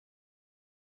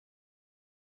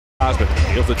Osmond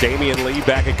deals to Damian Lee.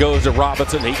 Back it goes to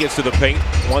Robinson. He gets to the paint.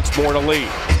 Once more to Lee.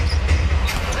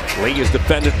 Lee is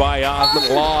defended by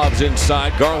Osmond. Lobs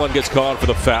inside. Garland gets called for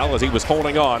the foul as he was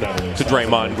holding on to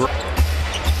Draymond Green.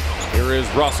 Here is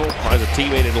Russell. Finds a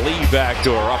teammate in Lee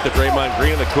backdoor. Off to Draymond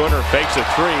Green in the corner. Fakes a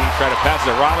three. Trying to pass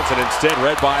it to Robinson. Instead,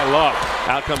 read by Love.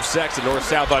 Out comes Sexton.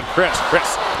 North-south on Chris.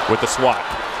 Chris with the swat.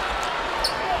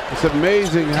 It's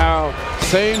amazing how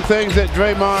same things that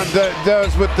Draymond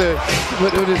does with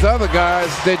his other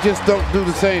guys, they just don't do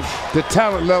the same. The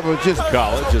talent level is just...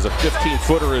 College as a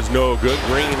 15-footer is no good.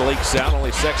 Green leaks out.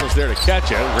 Only Sexton's there to catch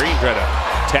him. Green tried to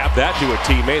tap that to a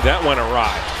teammate. That went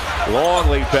awry. Long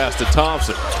lead pass to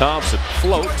Thompson. Thompson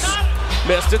floats.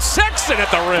 Missed it. Sexton at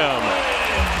the rim.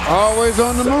 Always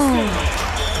on the move.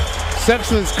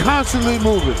 Sexton's constantly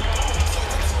moving.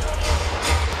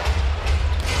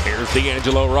 Here's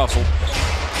D'Angelo Russell.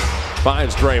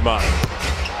 Finds Draymond.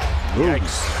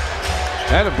 Yikes.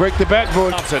 That'll break the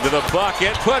backboard. Thompson to the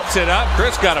bucket. Puts it up.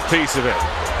 Chris got a piece of it.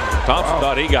 Thompson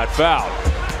thought he got fouled.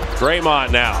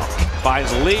 Draymond now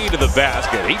finds Lee to the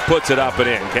basket. He puts it up and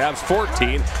in. Cavs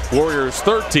 14. Warriors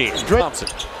 13. Thompson,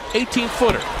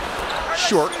 18-footer.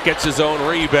 Short. Gets his own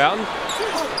rebound.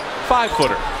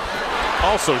 5-footer.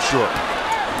 Also short.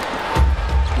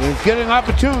 He's getting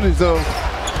opportunities, though.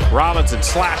 Robinson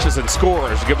slashes and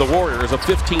scores to give the Warriors a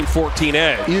 15-14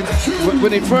 edge.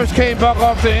 When he first came back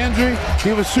off the injury,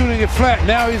 he was shooting it flat.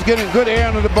 Now he's getting good air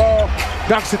under the ball.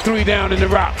 Knocks the three down in the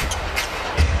rock.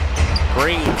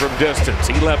 Green from distance.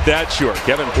 He left that short.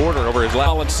 Kevin Porter over his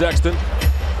left. And Sexton.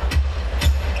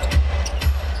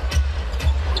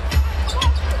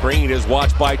 Green is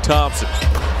watched by Thompson.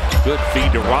 Good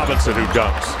feed to Robinson, who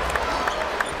dunks.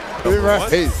 You're right.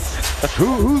 Hey,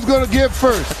 who's going to give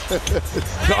first?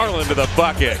 Garland to the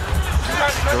bucket.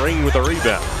 Green with the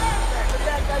rebound.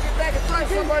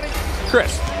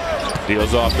 Chris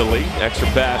deals off the lead. Extra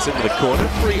pass into the corner.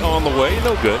 Three on the way.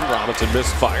 No good. Robinson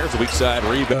misfires. Weak side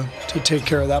rebound. To take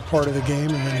care of that part of the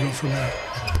game and then go from there.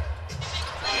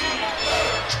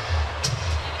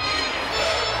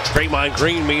 Draymond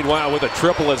Green, meanwhile, with a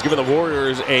triple, has given the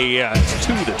Warriors a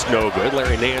 2 that's no good.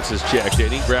 Larry Nance has checked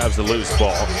in. He grabs the loose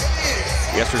ball.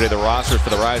 Yesterday, the roster for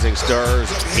the Rising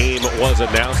Stars game was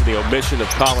announced, and the omission of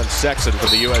Colin Sexton from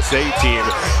the USA team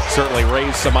certainly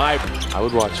raised some eyebrows. I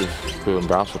would watch if Cleveland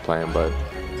Browns were playing, but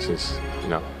since,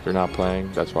 if you're not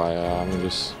playing, that's why I'm going to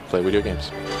just play video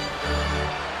games.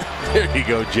 There you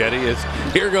go, Jetty.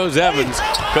 Here goes Evans,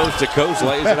 coast to coast,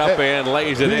 lays it up and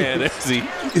lays it in as he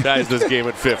ties this game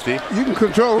at 50. You can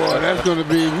control that. That's going to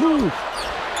be, woo.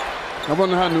 I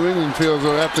wonder how New England feels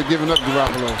after giving up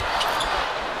Garoppolo.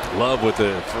 Love with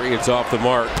the three. It's off the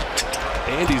mark.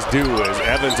 Andy's due as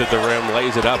Evans at the rim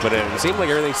lays it up and in. It seemed like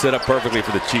everything set up perfectly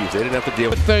for the Chiefs. They didn't have to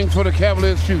deal with things for the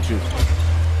Cavaliers' future.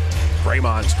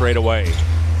 Draymond straight away.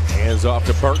 Hands off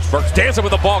to Burks. Burks dancing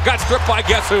with the ball. Got stripped by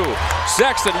guess who?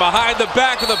 Sexton behind the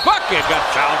back of the bucket. Got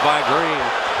fouled by Green.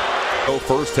 So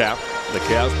first half, the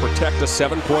Cavs protect a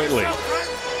 7-point lead.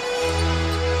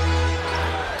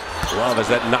 Love has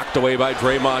that knocked away by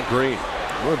Draymond Green.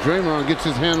 Well, Draymond gets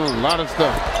his hand on a lot of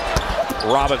stuff.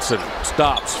 Robinson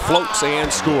stops, floats,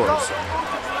 and scores.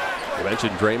 I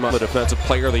mentioned Draymond, the Defensive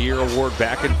Player of the Year award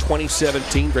back in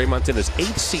 2017. Draymond's in his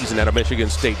 8th season out of Michigan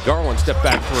State. Garland step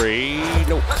back three.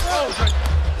 Nope.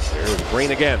 There's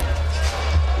Green again.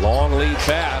 Long lead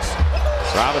pass.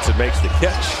 Robinson makes the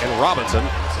catch, and Robinson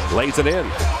lays it in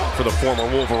for the former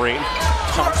Wolverine.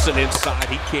 Thompson inside.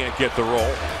 He can't get the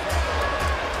roll.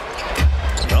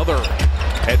 Another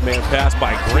headman pass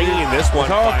by Green. This one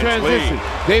finds transition. Lee.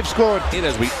 They've scored. In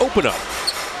as we open up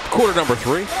quarter number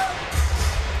 3.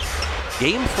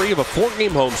 Game 3 of a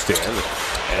 4-game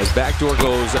homestand. As backdoor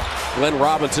goes Glenn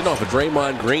Robinson off a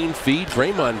Draymond Green feed.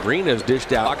 Draymond Green has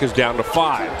dished out. Clock is down to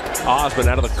 5. Osmond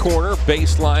out of the corner.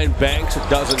 Baseline banks. It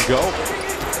doesn't go.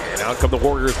 And out come the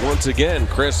Warriors once again.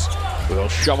 Chris will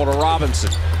shovel to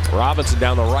Robinson. Robinson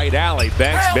down the right alley.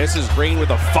 Banks misses. Green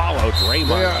with a follow.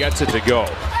 Draymond gets it to go.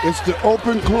 It's the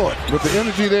open court. With the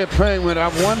energy they're playing with, I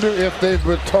wonder if they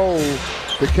were told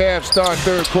the Cavs start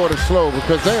third quarter slow,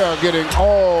 because they are getting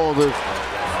all the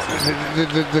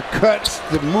cuts,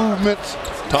 the movements.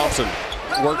 Thompson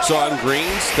works on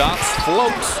Green, stops,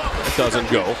 floats. It doesn't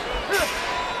go.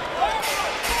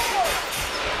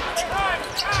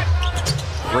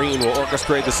 Green will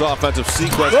orchestrate this offensive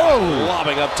sequence.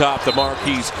 Lobbing up top to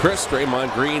Marquise Chris.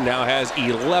 Draymond Green now has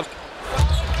 11.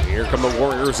 Here come the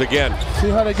Warriors again. See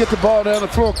how they get the ball down the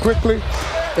floor quickly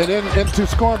and then into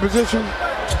scoring position?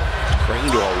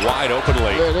 Green to a wide open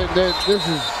lane. This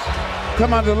is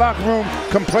come out of the locker room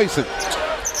complacent.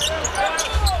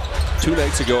 2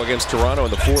 nights ago against Toronto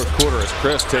in the fourth quarter as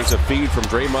Chris takes a feed from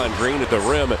Draymond Green at the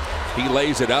rim. He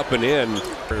lays it up and in.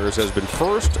 Has been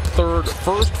first, third,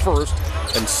 first,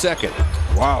 and second.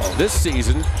 Wow. This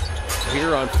season,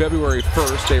 here on February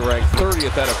 1st, they ranked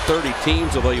 30th out of 30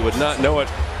 teams, although you would not know it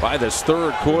by this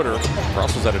third quarter.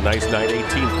 Russell's had a nice night,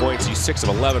 18 points. He's 6 of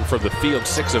 11 from the field,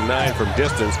 6 of 9 from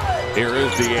distance. Here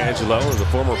is D'Angelo, as the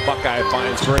former Buckeye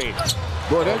finds Green.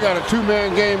 Boy, they got a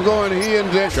two-man game going. He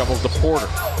and Dick. Shovels to Porter.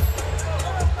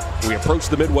 We approach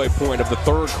the midway point of the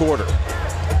third quarter.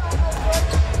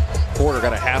 Porter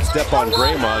got a half step on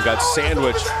Draymond, got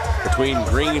sandwiched between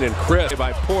Green and Chris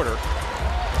by Porter.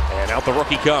 And out the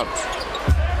rookie comes.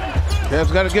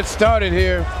 Cavs got to get started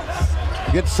here.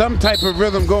 Get some type of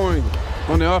rhythm going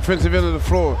on the offensive end of the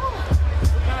floor.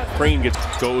 Green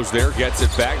goes there, gets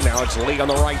it back. Now it's Lee on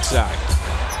the right side.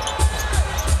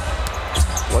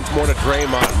 Once more to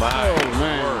Draymond. My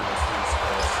man.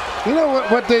 You know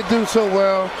what they do so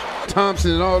well?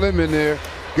 Thompson and all them in there.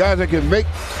 Guys that can make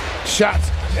shots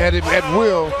at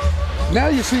will. Now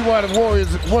you see why the Warriors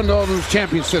won all those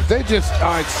championships. They just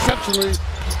are exceptionally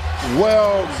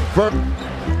well versed.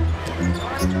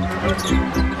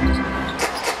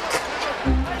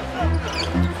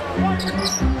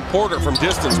 Porter from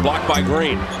distance, blocked by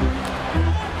Green.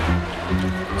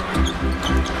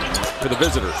 For the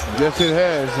visitors. Yes, it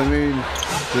has. I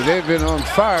mean, they've been on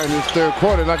fire in this third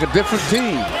quarter like a different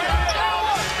team.